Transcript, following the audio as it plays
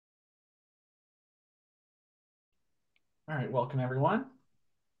All right, welcome everyone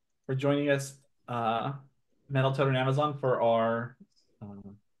for joining us, Metal Toad and Amazon, for our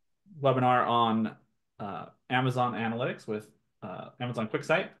webinar on Amazon Analytics with Amazon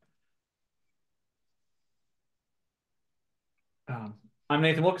QuickSight. I'm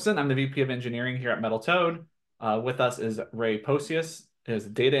Nathan Wilkerson. I'm the VP of Engineering here at Metal Toad. With us is Ray Pocius, who is a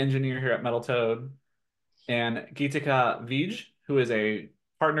data engineer here at Metal Toad, and Gitika Vijh, who is a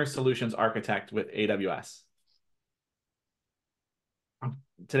partner solutions architect with AWS.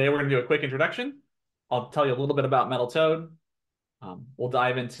 Today, we're going to do a quick introduction. I'll tell you a little bit about Metal Toad. We'll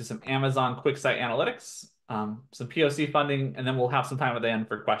dive into some Amazon QuickSight analytics, some POC funding, and then we'll have some time at the end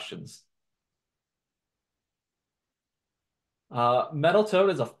for questions. Metal Toad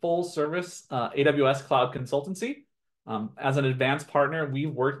is a full-service AWS cloud consultancy. As an advanced partner,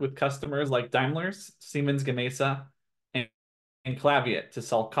 we've worked with customers like Daimler's, Siemens Gamesa, and Claviet to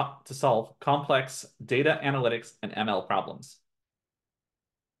solve complex data analytics and ML problems.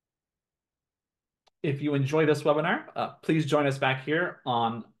 If you enjoy this webinar, please join us back here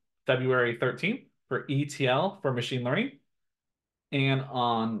on February 13th for ETL for machine learning, and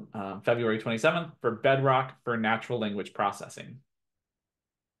on February 27th for Bedrock for natural language processing.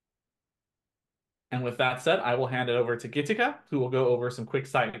 And with that said, I will hand it over to Gitika, who will go over some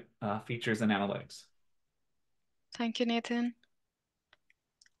QuickSight features and analytics. Thank you, Nathan.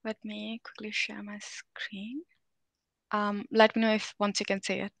 Let me quickly share my screen. Let me know if once you can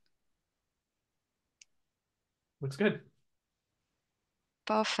see it. Looks good.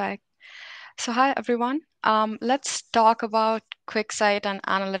 Perfect. So hi, everyone. Let's talk about QuickSight and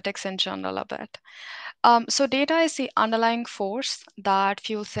analytics in general a bit. So data is the underlying force that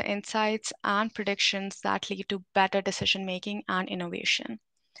fuels the insights and predictions that lead to better decision-making and innovation.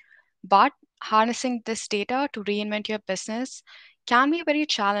 But harnessing this data to reinvent your business can be very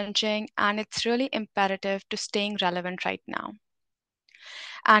challenging, and it's really imperative to staying relevant right now.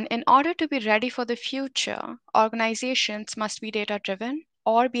 And in order to be ready for the future, organizations must be data-driven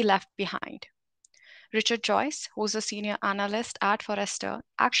or be left behind. Richard Joyce, who's a senior analyst at Forrester,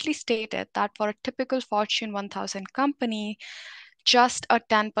 actually stated that for a typical Fortune 1000 company, just a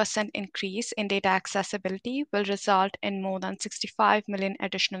 10% increase in data accessibility will result in more than 65 million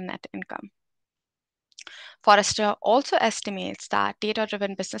additional net income. Forrester also estimates that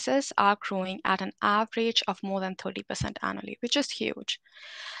data-driven businesses are growing at an average of more than 30% annually, which is huge.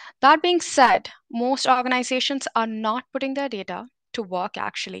 That being said, most organizations are not putting their data to work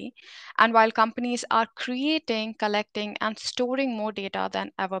actually. And while companies are creating, collecting, and storing more data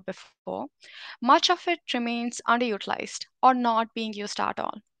than ever before, much of it remains underutilized or not being used at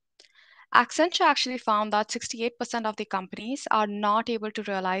all. Accenture actually found that 68% of the companies are not able to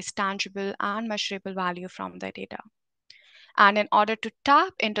realize tangible and measurable value from their data. And in order to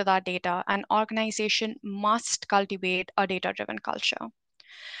tap into that data, an organization must cultivate a data-driven culture,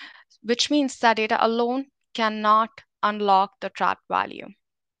 which means that data alone cannot unlock the trapped value.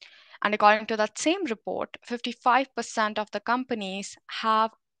 And according to that same report, 55% of the companies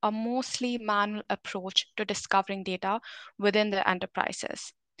have a mostly manual approach to discovering data within their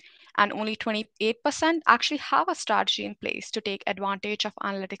enterprises. And only 28% actually have a strategy in place to take advantage of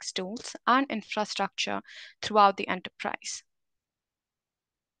analytics tools and infrastructure throughout the enterprise.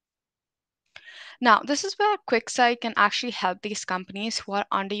 Now, this is where QuickSight can actually help these companies who are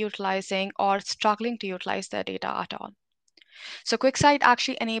underutilizing or struggling to utilize their data at all. So QuickSight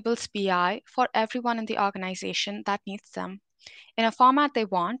actually enables BI for everyone in the organization that needs them in a format they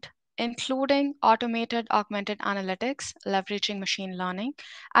want, including automated augmented analytics, leveraging machine learning,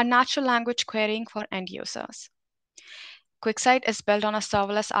 and natural language querying for end users. QuickSight is built on a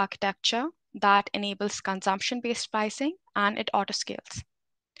serverless architecture that enables consumption-based pricing, and it auto-scales.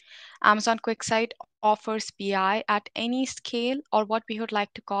 Amazon QuickSight offers BI at any scale, or what we would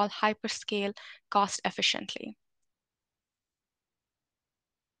like to call hyperscale, cost efficiently.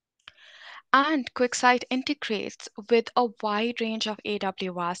 And QuickSight integrates with a wide range of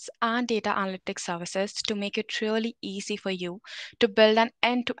AWS and data analytics services to make it really easy for you to build an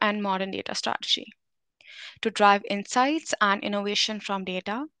end-to-end modern data strategy. To drive insights and innovation from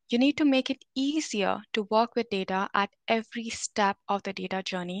data, you need to make it easier to work with data at every step of the data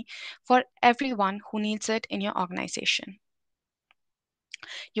journey for everyone who needs it in your organization.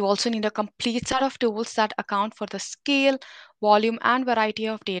 You also need a complete set of tools that account for the scale, volume, and variety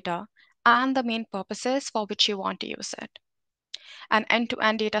of data, and the main purposes for which you want to use it. An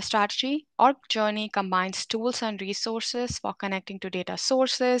end-to-end data strategy or journey combines tools and resources for connecting to data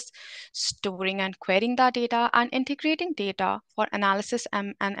sources, storing and querying that data, and integrating data for analysis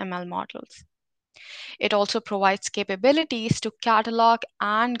and ML models. It also provides capabilities to catalog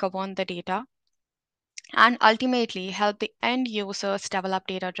and govern the data, and ultimately help the end users develop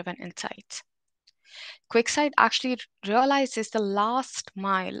data-driven insights. QuickSight actually realizes the last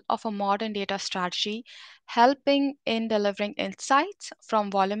mile of a modern data strategy, helping in delivering insights from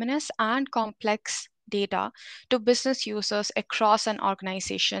voluminous and complex data to business users across an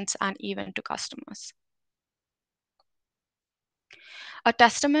organizations and even to customers. A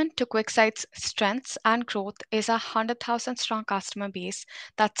testament to QuickSight's strengths and growth is a 100,000 strong customer base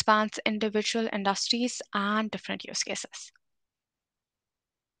that spans individual industries and different use cases.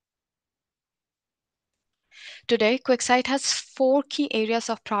 Today, QuickSight has 4 key areas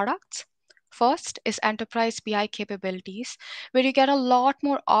of products. First is enterprise BI capabilities, where you get a lot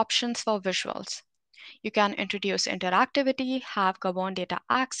more options for visuals. You can introduce interactivity, have governed data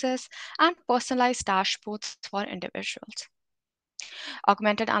access, and personalized dashboards for individuals.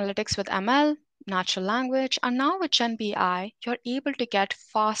 Augmented analytics with ML, natural language, and now with GenAI, you're able to get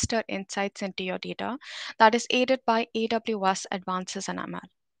faster insights into your data that is aided by AWS advances in ML.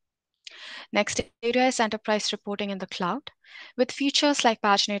 Next area is enterprise reporting in the cloud. With features like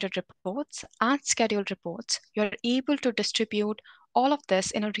paginated reports and scheduled reports, you're able to distribute all of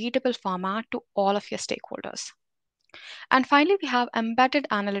this in a readable format to all of your stakeholders. And finally, we have embedded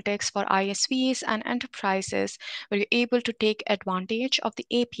analytics for ISVs and enterprises, where you're able to take advantage of the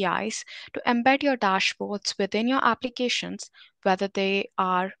APIs to embed your dashboards within your applications, whether they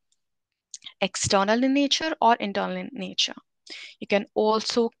are external in nature or internal in nature. You can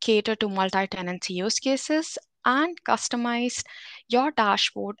also cater to multi-tenancy use cases and customize your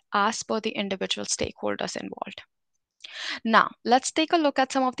dashboard as per the individual stakeholders involved. Now, let's take a look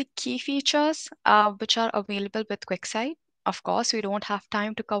at some of the key features which are available with QuickSight. Of course, we don't have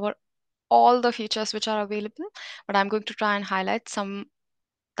time to cover all the features which are available, but I'm going to try and highlight some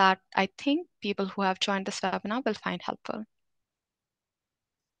that I think people who have joined this webinar will find helpful.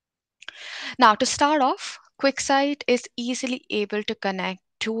 Now, to start off, QuickSight is easily able to connect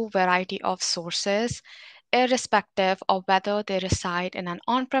to a variety of sources, irrespective of whether they reside in an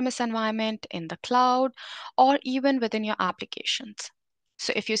on-premise environment, in the cloud, or even within your applications.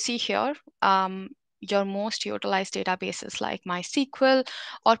 So if you see here, your most utilized databases like MySQL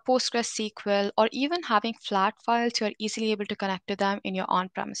or PostgreSQL, or even having flat files, you're easily able to connect to them in your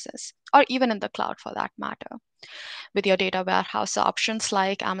on-premises, or even in the cloud for that matter. With your data warehouse options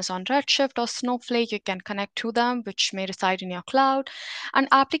like Amazon Redshift or Snowflake, you can connect to them, which may reside in your cloud. And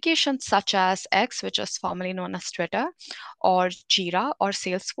applications such as X, which is formerly known as Twitter, or Jira or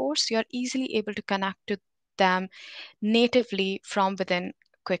Salesforce, you're easily able to connect to them natively from within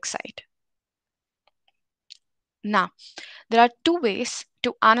QuickSight. Now, there are 2 ways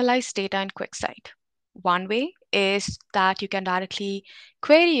to analyze data in QuickSight. One way is that you can directly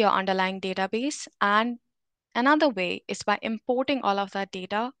query your underlying database, and another way is by importing all of that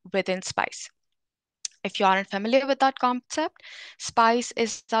data within Spice. If you aren't familiar with that concept, Spice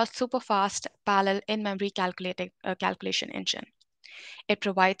is a super fast parallel in-memory calculation engine. It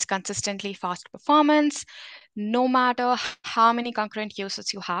provides consistently fast performance, no matter how many concurrent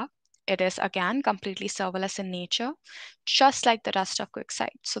users you have. It is, again, completely serverless in nature, just like the rest of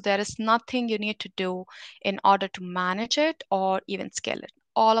QuickSight. So there is nothing you need to do in order to manage it or even scale it.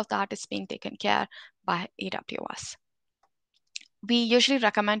 All of that is being taken care by AWS. We usually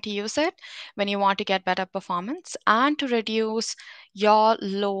recommend to use it when you want to get better performance and to reduce your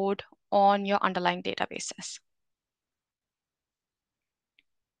load on your underlying databases.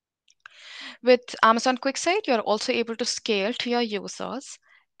 With Amazon QuickSight, you're also able to scale to your users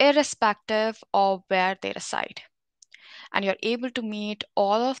irrespective of where they reside. And you're able to meet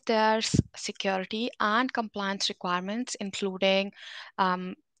all of their security and compliance requirements, including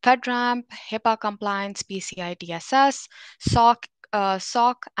FedRAMP, HIPAA compliance, PCI DSS,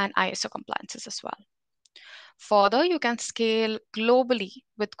 SOC, and ISO compliances as well. Further, you can scale globally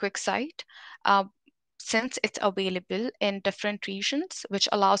with QuickSight since it's available in different regions, which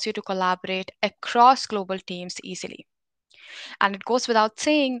allows you to collaborate across global teams easily. And it goes without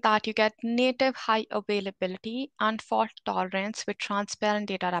saying that you get native high availability and fault tolerance with transparent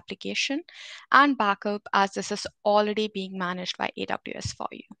data replication and backup, as this is already being managed by AWS for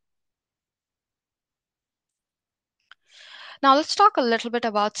you. Now let's talk a little bit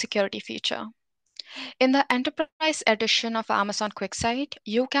about security feature. In the enterprise edition of Amazon QuickSight,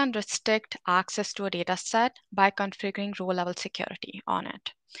 you can restrict access to a data set by configuring row-level security on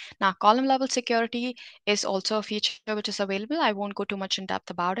it. Now, column-level security is also a feature which is available. I won't go too much in depth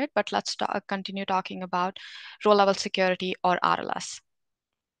about it, but let's continue talking about row-level security or RLS.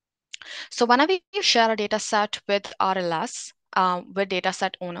 So whenever you share a data set with RLS, with data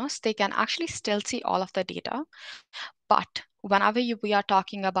set owners, they can actually still see all of the data, but whenever we are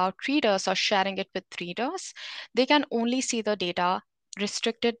talking about readers or sharing it with readers, they can only see the data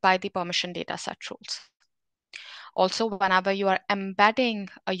restricted by the permission data set rules. Also, whenever you are embedding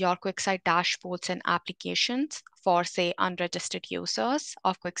your QuickSight dashboards in applications for, say, unregistered users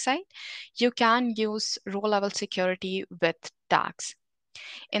of QuickSight, you can use row-level security with tags.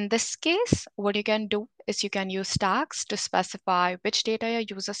 In this case, what you can do is you can use tags to specify which data your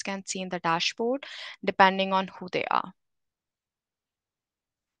users can see in the dashboard depending on who they are.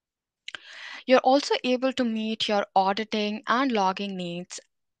 You're also able to meet your auditing and logging needs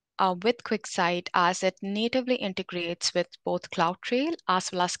with QuickSight as it natively integrates with both CloudTrail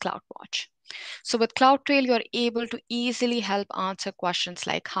as well as CloudWatch. So with CloudTrail, you're able to easily help answer questions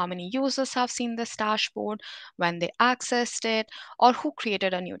like how many users have seen this dashboard, when they accessed it, or who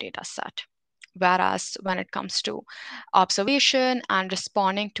created a new data set. Whereas when it comes to observation and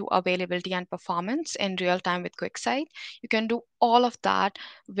responding to availability and performance in real time with QuickSight, you can do all of that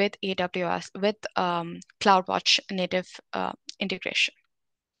with AWS, with CloudWatch native integration.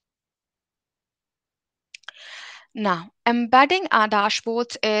 Now, embedding our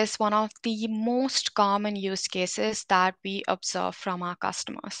dashboards is one of the most common use cases that we observe from our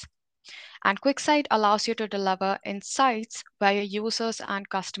customers. And QuickSight allows you to deliver insights where your users and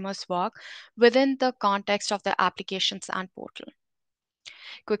customers work within the context of the applications and portal.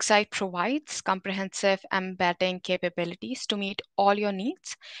 QuickSight provides comprehensive embedding capabilities to meet all your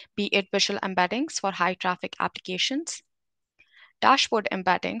needs, be it visual embeddings for high traffic applications, dashboard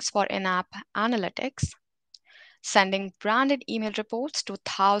embeddings for in-app analytics, sending branded email reports to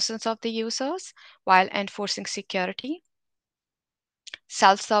thousands of the users while enforcing security,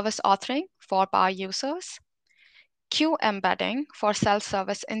 self-service authoring for power users, queue embedding for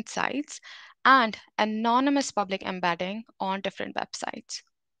self-service insights, and anonymous public embedding on different websites.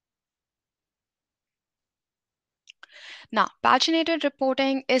 Now, paginated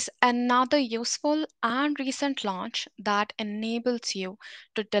reporting is another useful and recent launch that enables you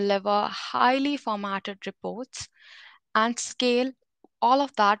to deliver highly formatted reports and scale all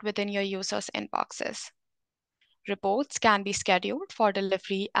of that within your users' inboxes. Reports can be scheduled for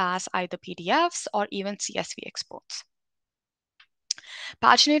delivery as either PDFs or even CSV exports.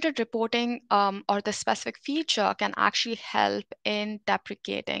 Paginated reporting or the specific feature can actually help in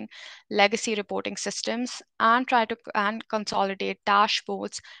deprecating legacy reporting systems and try to consolidate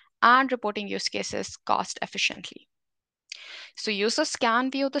dashboards and reporting use cases cost efficiently. So users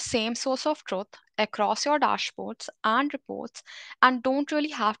can view the same source of truth across your dashboards and reports and don't really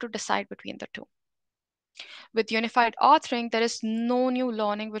have to decide between the two. With unified authoring, there is no new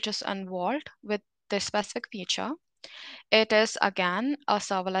learning which is involved with this specific feature. It is again a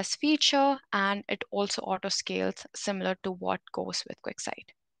serverless feature and it also auto scales similar to what goes with QuickSight.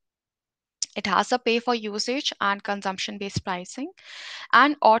 It has a pay for usage and consumption based pricing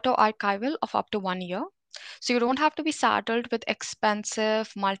and auto archival of up to 1 year. So you don't have to be saddled with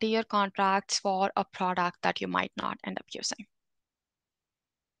expensive multi-year contracts for a product that you might not end up using.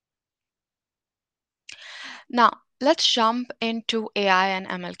 Now, let's jump into AI and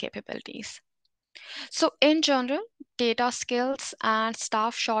ML capabilities. So in general, data skills and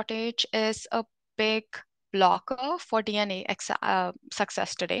staff shortage is a big blocker for DNA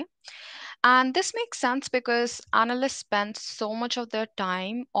success today. And this makes sense because analysts spend so much of their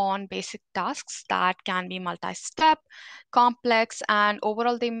time on basic tasks that can be multi-step, complex, and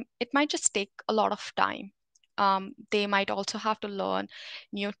overall it might just take a lot of time. They might also have to learn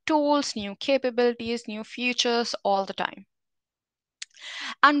new tools, new capabilities, new features all the time.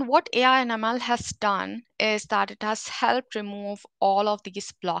 And what AI and ML has done is that it has helped remove all of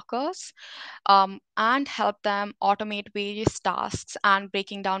these blockers and help them automate various tasks and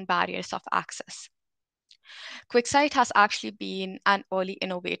breaking down barriers of access. QuickSight has actually been an early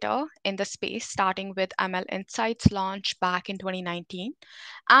innovator in the space, starting with ML Insights launch back in 2019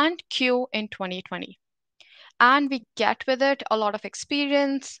 and Q in 2020. And we get with it a lot of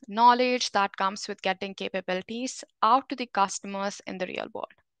experience, knowledge that comes with getting capabilities out to the customers in the real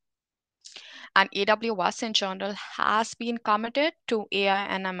world. And AWS in general has been committed to AI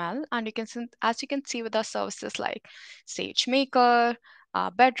and ML, and as you can see with our services like SageMaker,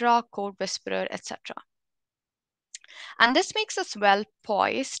 Bedrock, Code Whisperer, etc. And this makes us well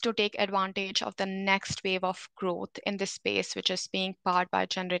poised to take advantage of the next wave of growth in this space, which is being powered by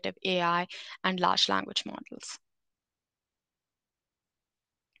generative AI and large language models.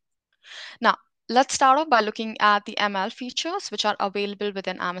 Now, let's start off by looking at the ML features which are available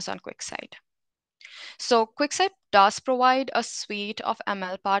within Amazon QuickSight. So QuickSight does provide a suite of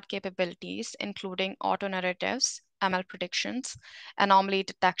ML-powered capabilities, including auto narratives, ML predictions, anomaly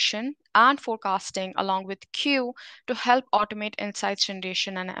detection, and forecasting, along with Q to help automate insights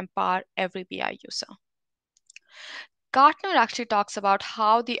generation and empower every BI user. Gartner actually talks about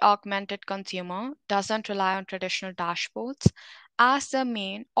how the augmented consumer doesn't rely on traditional dashboards as the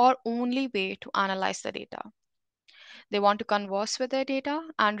main or only way to analyze the data. They want to converse with their data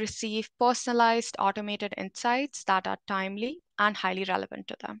and receive personalized automated insights that are timely and highly relevant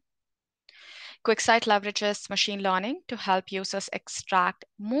to them. QuickSight leverages machine learning to help users extract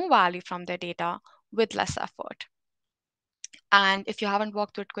more value from their data with less effort. And if you haven't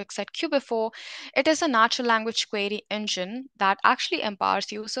worked with QuickSight Q before, it is a natural language query engine that actually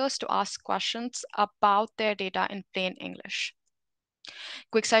empowers users to ask questions about their data in plain English.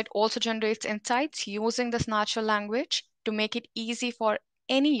 QuickSight also generates insights using this natural language to make it easy for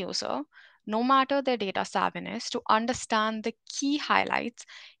any user, no matter their data savviness, to understand the key highlights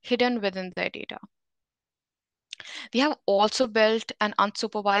hidden within their data. We have also built an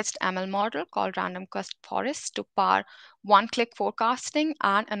unsupervised ML model called Random Forest to power one-click forecasting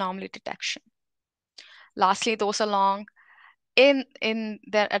and anomaly detection. Lastly, those along in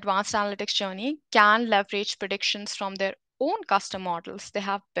their advanced analytics journey can leverage predictions from their own custom models they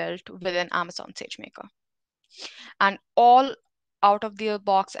have built within Amazon SageMaker. And all out of the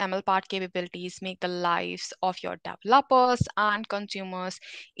box ML part capabilities make the lives of your developers and consumers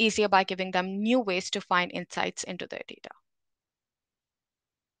easier by giving them new ways to find insights into their data.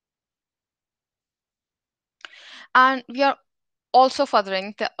 And we are also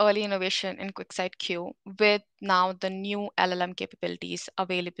furthering the early innovation in QuickSight Q with now the new LLM capabilities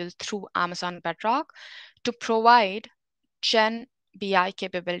available through Amazon Bedrock to provide Gen BI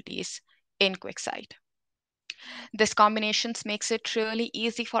capabilities in QuickSight. This combination makes it really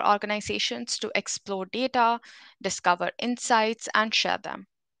easy for organizations to explore data, discover insights, and share them.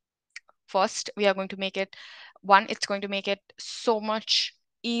 First, we are going to make it it's going to make it so much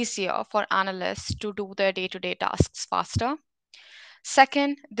easier for analysts to do their day-to-day tasks faster.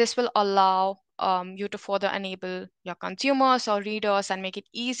 Second, this will allow you to further enable your consumers or readers and make it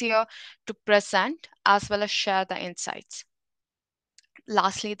easier to present as well as share the insights.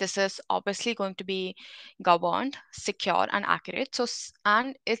 Lastly, this is obviously going to be governed, secure, and accurate.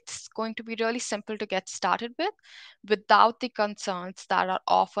 And it's going to be really simple to get started with without the concerns that are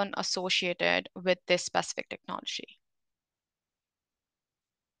often associated with this specific technology.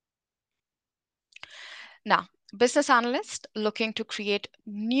 Now, business analysts looking to create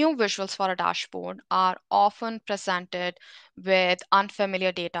new visuals for a dashboard are often presented with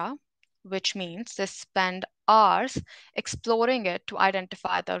unfamiliar data, which means they spend hours exploring it to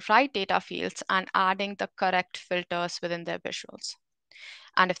identify the right data fields and adding the correct filters within their visuals.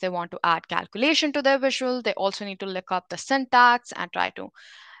 And if they want to add calculation to their visual, they also need to look up the syntax and try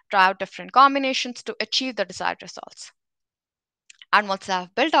out different combinations to achieve the desired results. And once they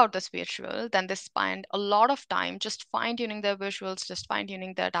have built out this visual, then they spend a lot of time just fine-tuning their visuals, just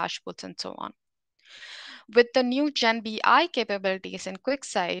fine-tuning their dashboards, and so on. With the new Gen BI capabilities in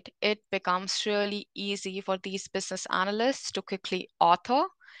QuickSight, it becomes really easy for these business analysts to quickly author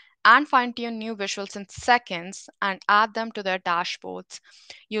and fine-tune new visuals in seconds and add them to their dashboards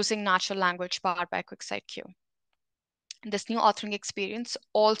using natural language powered by QuickSight Q. This new authoring experience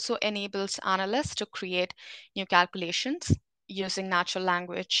also enables analysts to create new calculations using natural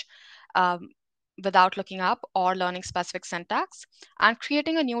language um, without looking up or learning specific syntax. And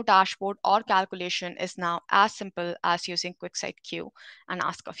creating a new dashboard or calculation is now as simple as using QuickSight Q and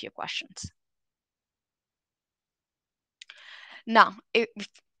ask a few questions. Now,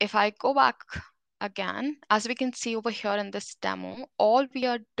 if I go back again, as we can see over here in this demo, all we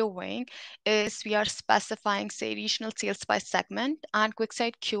are doing is we are specifying, say, regional sales by segment, and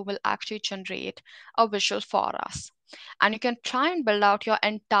QuickSight Q will actually generate a visual for us. And you can try and build out your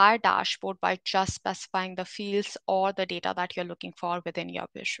entire dashboard by just specifying the fields or the data that you're looking for within your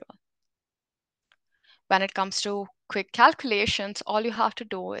visual. When it comes to quick calculations, all you have to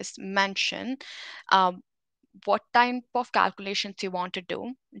do is mention what type of calculations you want to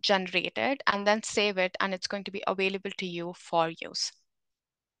do, generate it, and then save it, and it's going to be available to you for use.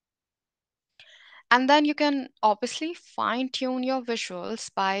 And then you can obviously fine tune your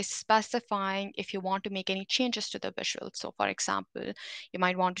visuals by specifying if you want to make any changes to the visuals. So for example, you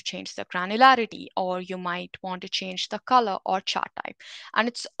might want to change the granularity, or you might want to change the color or chart type. And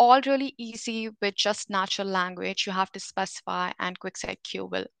it's all really easy with just natural language. You have to specify, and QuickSight Q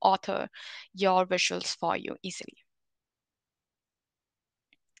will author your visuals for you easily.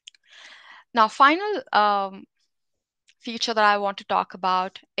 Now, final feature that I want to talk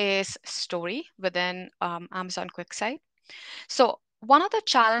about is story within Amazon QuickSight. So one of the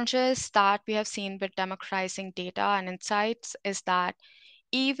challenges that we have seen with democratizing data and insights is that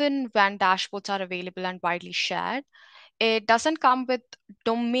even when dashboards are available and widely shared, it doesn't come with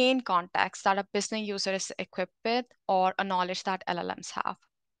domain context that a business user is equipped with or a knowledge that LLMs have.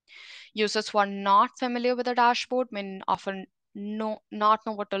 Users who are not familiar with a dashboard may often not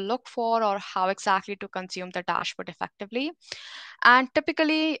know what to look for or how exactly to consume the dashboard effectively. And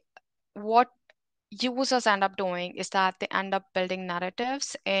typically, what users end up doing is that they end up building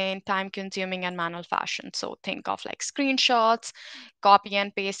narratives in time consuming and manual fashion. So think of like screenshots, copy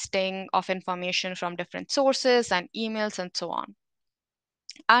and pasting of information from different sources and emails and so on.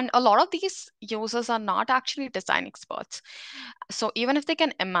 And a lot of these users are not actually design experts. So even if they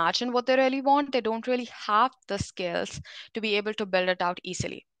can imagine what they really want, they don't really have the skills to be able to build it out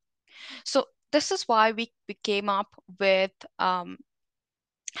easily. So this is why we came up with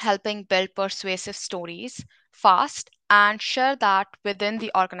helping build persuasive stories fast and share that within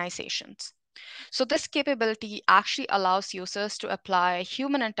the organizations. So this capability actually allows users to apply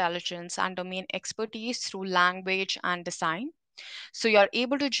human intelligence and domain expertise through language and design. So you're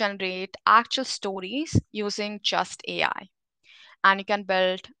able to generate actual stories using just AI. And you can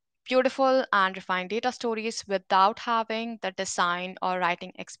build beautiful and refined data stories without having the design or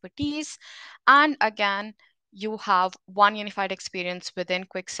writing expertise. And again, you have one unified experience within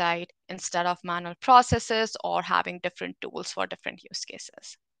QuickSight instead of manual processes or having different tools for different use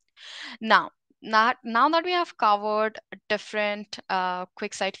cases. Now that we have covered different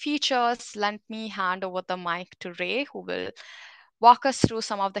QuickSight features, let me hand over the mic to Ray, who will walk us through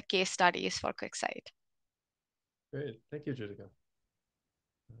some of the case studies for QuickSight. Great. Thank you, Gitika.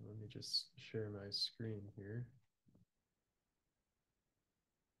 Let me just share my screen here.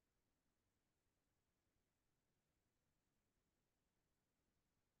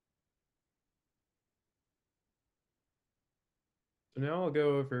 So now I'll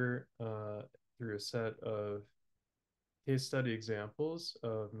go over through a set of case study examples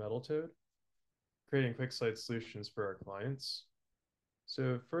of Metaltoad, creating QuickSight solutions for our clients.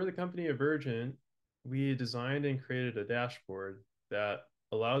 So for the company Emergent, we designed and created a dashboard that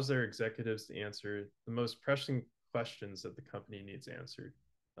allows their executives to answer the most pressing questions that the company needs answered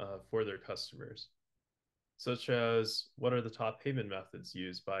for their customers, such as what are the top payment methods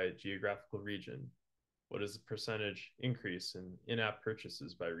used by geographical region? What is the percentage increase in in-app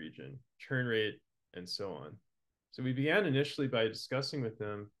purchases by region, churn rate, and so on. So we began initially by discussing with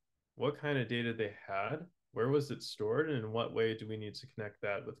them what kind of data they had, where was it stored, and in what way do we need to connect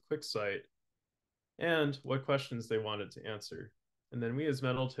that with QuickSight, and what questions they wanted to answer. And then we as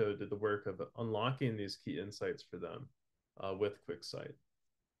Metaltoad did the work of unlocking these key insights for them with QuickSight.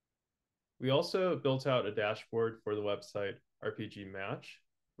 We also built out a dashboard for the website RPG Match,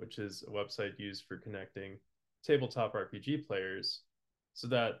 which is a website used for connecting tabletop RPG players so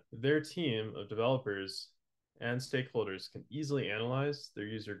that their team of developers and stakeholders can easily analyze their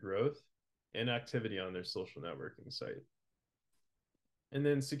user growth and activity on their social networking site. And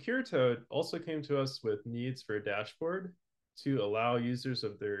then SecureToad also came to us with needs for a dashboard to allow users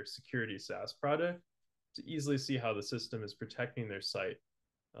of their security SaaS product to easily see how the system is protecting their site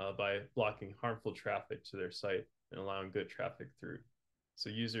by blocking harmful traffic to their site and allowing good traffic through. So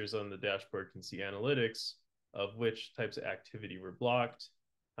users on the dashboard can see analytics of which types of activity were blocked,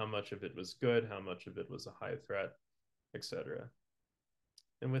 how much of it was good, how much of it was a high threat, etc.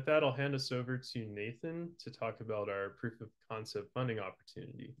 And with that, I'll hand us over to Nathan to talk about our proof of concept funding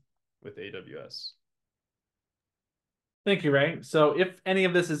opportunity with AWS. Thank you, Ray. So if any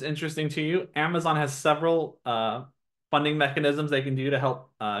of this is interesting to you, Amazon has several funding mechanisms they can do to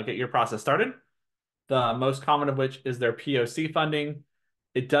help get your process started. The most common of which is their POC funding.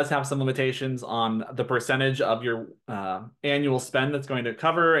 It does have some limitations on the percentage of your annual spend that's going to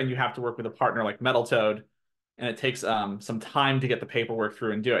cover, and you have to work with a partner like Metaltoad, and it takes some time to get the paperwork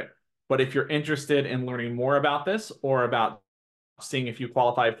through and do it. But if you're interested in learning more about this or about seeing if you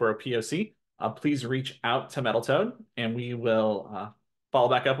qualify for a POC, please reach out to Metaltoad, and we will follow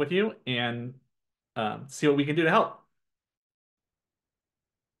back up with you and see what we can do to help.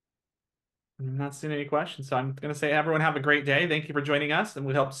 I'm not seeing any questions, so I'm going to say everyone have a great day. Thank you for joining us, and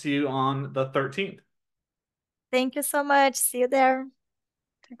we hope to see you on the 13th. Thank you so much. See you there.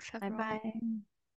 Thanks, Bye everyone. bye.